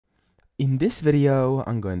In this video,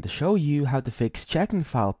 I'm going to show you how to fix checking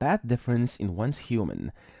file path difference in Once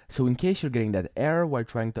Human. So in case you're getting that error while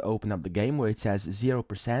trying to open up the game where it says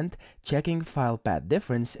 0% checking file path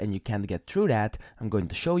difference and you can't get through that, I'm going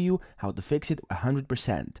to show you how to fix it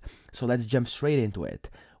 100%. So let's jump straight into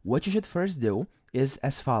it. What you should first do is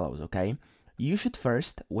as follows, okay? You should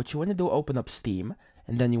first, what you want to do, open up Steam,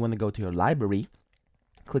 and then you want to go to your library,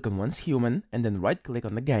 click on Once Human, and then right click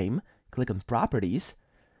on the game, click on Properties,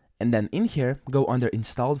 and then in here, go under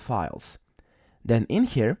Installed Files. Then in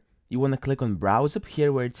here, you want to click on Browse up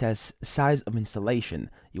here where it says Size of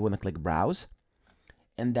Installation. You want to click Browse,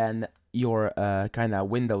 and then your kind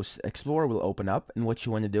of Windows Explorer will open up, and what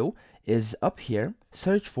you want to do is up here,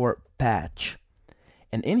 search for Patch.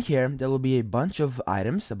 And in here, there will be a bunch of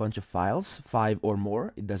items, a bunch of files, 5 or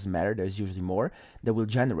more, it doesn't matter, there's usually more, that will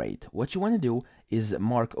generate. What you want to do is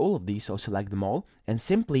mark all of these, so select them all, and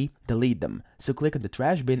simply delete them. So click on the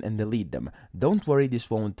trash bin and delete them. Don't worry, this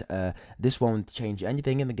won't change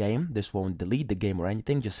anything in the game, this won't delete the game or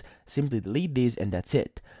anything, just simply delete these and that's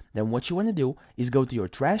it. Then what you want to do is go to your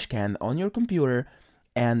trash can on your computer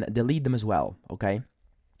and delete them as well, okay?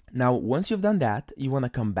 Now, once you've done that, you want to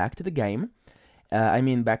come back to the game,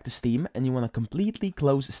 back to Steam, and you want to completely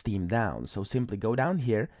close Steam down. So simply go down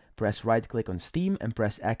here, press right click on Steam and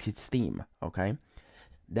press exit Steam, okay?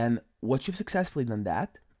 Then once you've successfully done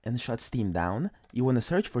that and shut Steam down, you want to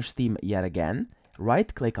search for Steam yet again,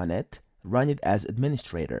 right click on it, run it as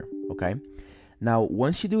administrator, okay? Now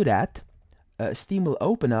once you do that, Steam will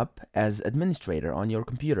open up as administrator on your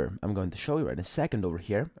computer. I'm going to show you in a second over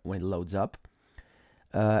here when it loads up.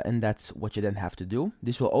 And that's what you then have to do.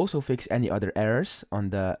 This will also fix any other errors on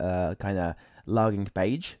the kind of logging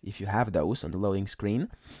page, if you have those on the loading screen.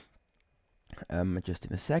 Just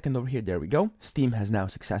in a second over here, there we go. Steam has now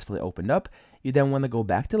successfully opened up. You then want to go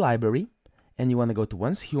back to library, and you want to go to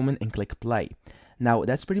Once Human and click play. Now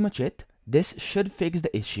that's pretty much it. This should fix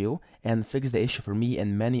the issue, and fix the issue for me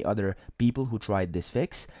and many other people who tried this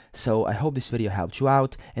fix. So I hope this video helped you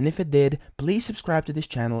out, and if it did, please subscribe to this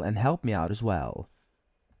channel and help me out as well.